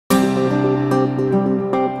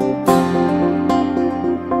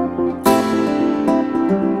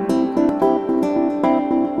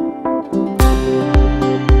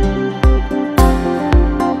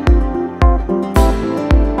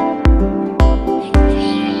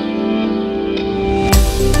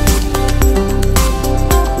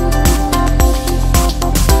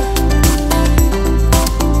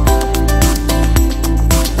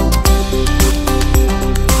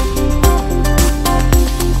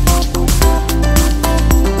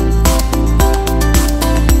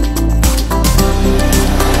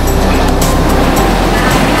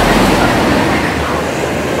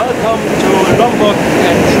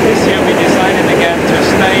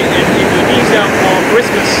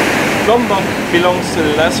Lombok belongs to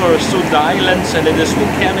the lesser Sunda Islands and it is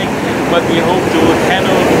volcanic, but we hope the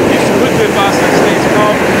volcano is good with us and stays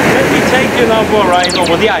calm. Let me take you now for a ride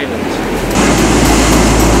over the island.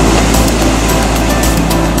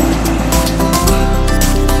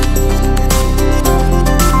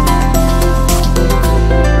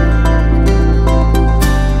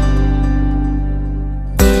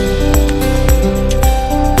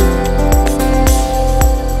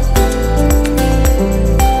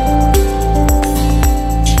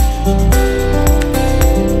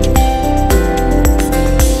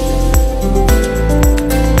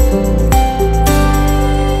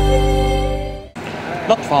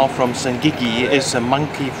 Not far from Sengigi is a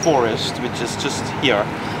monkey forest, which is just here.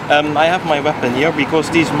 I have my weapon here because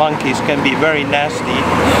these monkeys can be very nasty.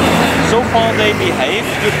 So far they behave.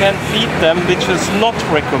 You can feed them, which is not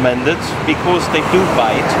recommended because they do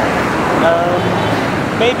bite.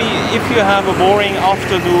 Maybe if you have a boring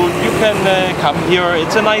afternoon, you can come here.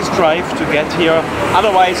 It's a nice drive to get here.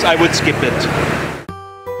 Otherwise I would skip it.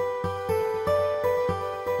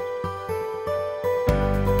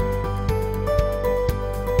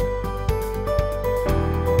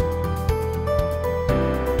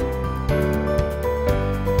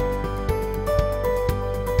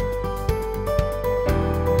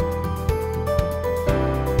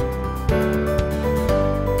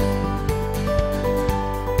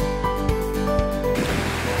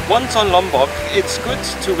 Once on Lombok, it's good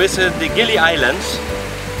to visit the Gili Islands.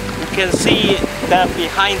 You can see that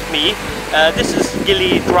behind me. This is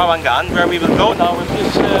Gili Trawangan, where we will go now with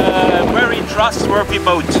this very trustworthy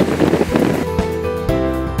boat.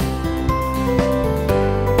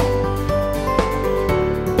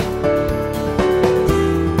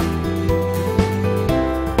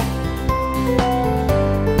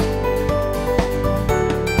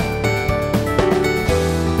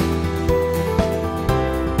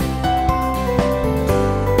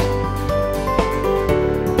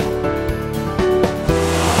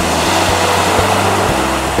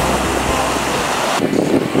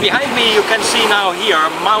 Behind me you can see now here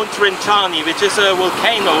Mount Rinjani, which is a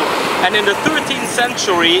volcano, and in the 13th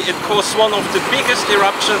century it caused one of the biggest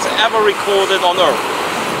eruptions ever recorded on Earth.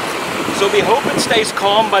 So we hope it stays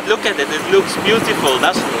calm, but look at it, it looks beautiful,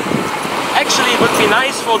 doesn't it? Actually it would be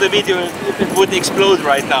nice for the video if it would explode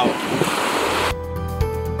right now.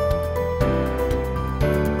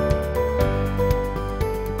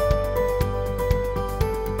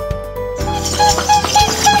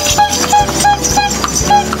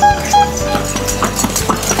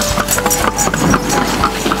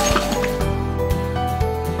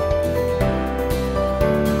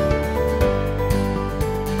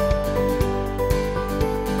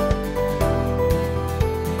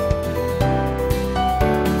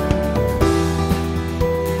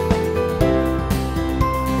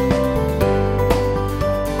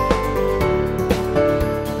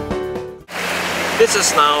 This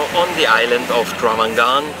is now on the island of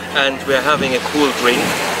Trawangan and we're having a cool drink.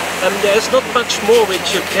 And there's not much more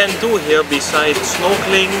which you can do here besides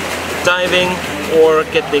snorkeling, diving or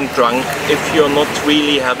getting drunk if you're not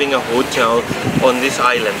really having a hotel on this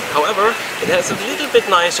island. However, it has a little bit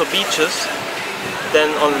nicer beaches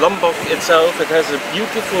than on Lombok itself. It has a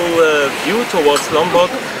beautiful view towards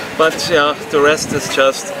Lombok, but yeah, the rest is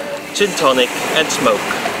just gin tonic and smoke.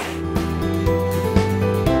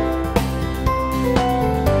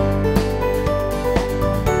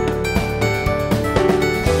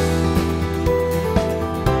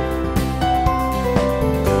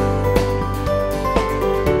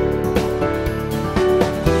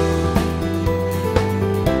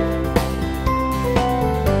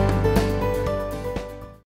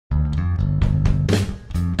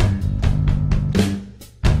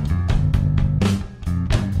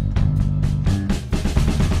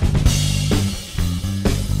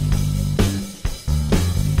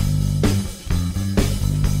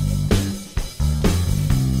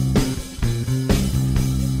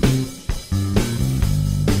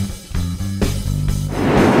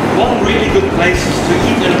 Places to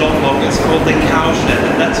eat in Lombok is called the Cowshed,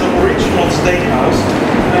 and that's an original steakhouse.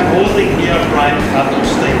 I'm holding here a prime cut of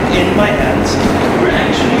steak in my hands. We're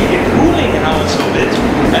actually a cooling house of it,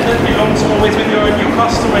 and that belongs always when you're a new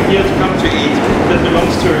customer here to come to eat. That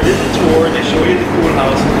belongs to a little tour. They show you the cool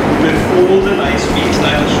house with all the nice meats. And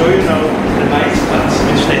I will show you now the nice cuts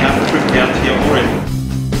which they have prepared here already.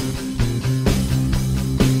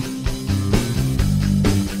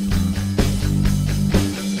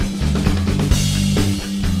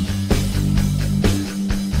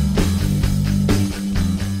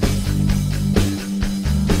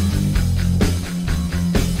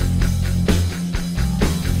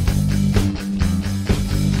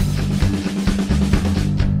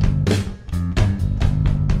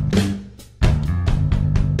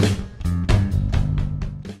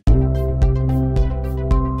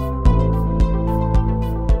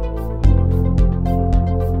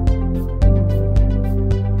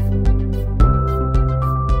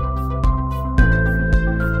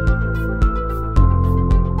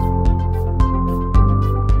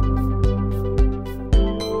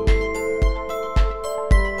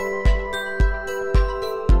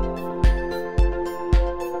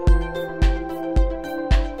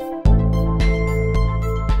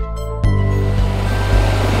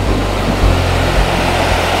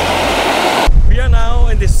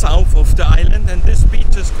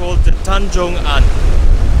 called the Tanjung Aan.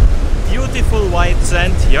 Beautiful white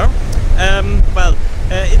sand here.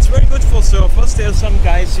 It's very good for surfers. There are some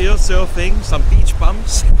guys here surfing, some beach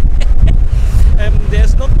bums.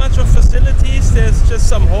 There's not much of facilities, there's just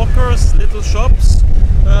some hawkers, little shops.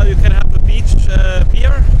 You can have a beach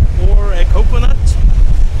beer or a coconut.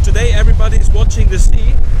 Today everybody is watching the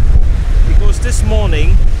sea because this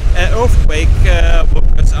morning an earthquake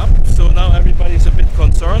woke us up, so now everybody is a bit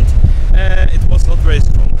concerned. It was not very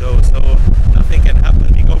strong though, so nothing can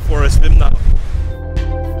happen. We go for a swim now.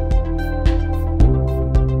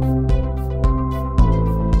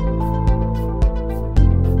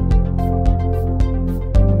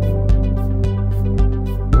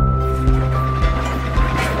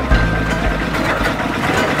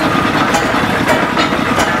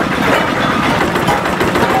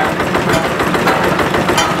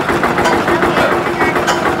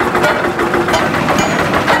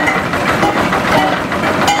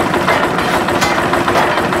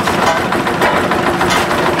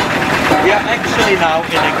 Now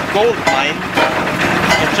in a gold mine,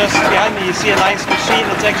 and just behind me you see a nice machine.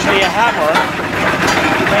 It's actually a hammer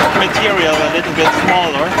to make the material a little bit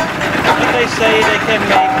smaller, and they say they can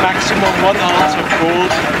make maximum 1 ounce of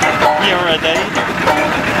gold here a day.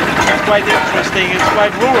 It's quite interesting. It's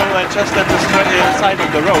quite rural and just at the side of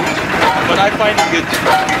the road, but I find it good.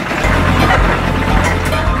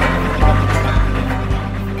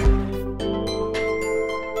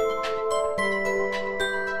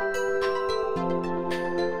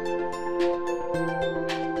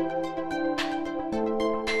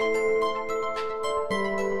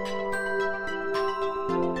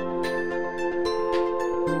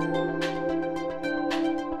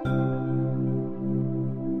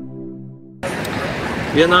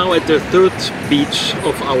 We are now at the third beach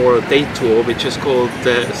of our day tour, which is called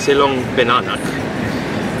Selong Belanak.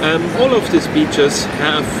 All of these beaches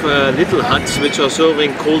have little huts which are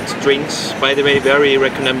serving cold drinks. By the way, very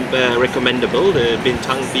recommendable, the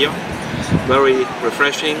Bintang beer, very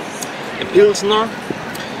refreshing. A Pilsner.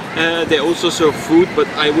 They also serve food, but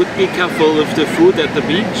I would be careful with the food at the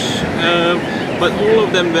beach. But all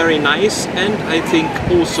of them very nice, and I think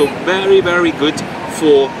also very good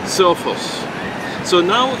for surfers. So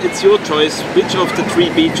now it's your choice which of the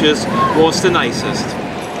 3 beaches was the nicest.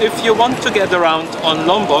 If you want to get around on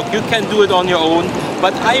Lombok, you can do it on your own,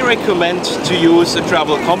 but I recommend to use a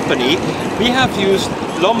travel company. We have used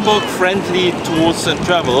Lombok Friendly Tours and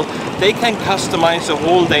Travel. They can customize a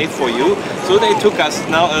whole day for you. So they took us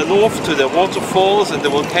now north to the waterfalls and the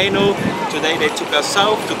volcano. Today they took us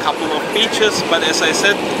south to a couple of beaches, but as I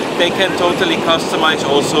said, they can totally customize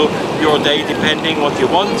also your day depending what you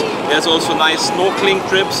want. There's also nice snorkeling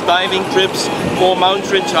trips, diving trips, or Mount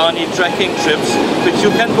Rinjani trekking trips, which you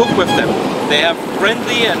can book with them. They have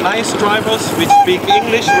friendly and nice drivers which speak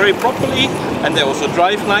English very properly, and they also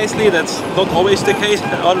drive nicely. That's not always the case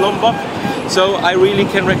on Lombok. So I really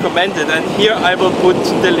can recommend it, and here I will put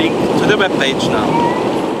the link to the webpage now.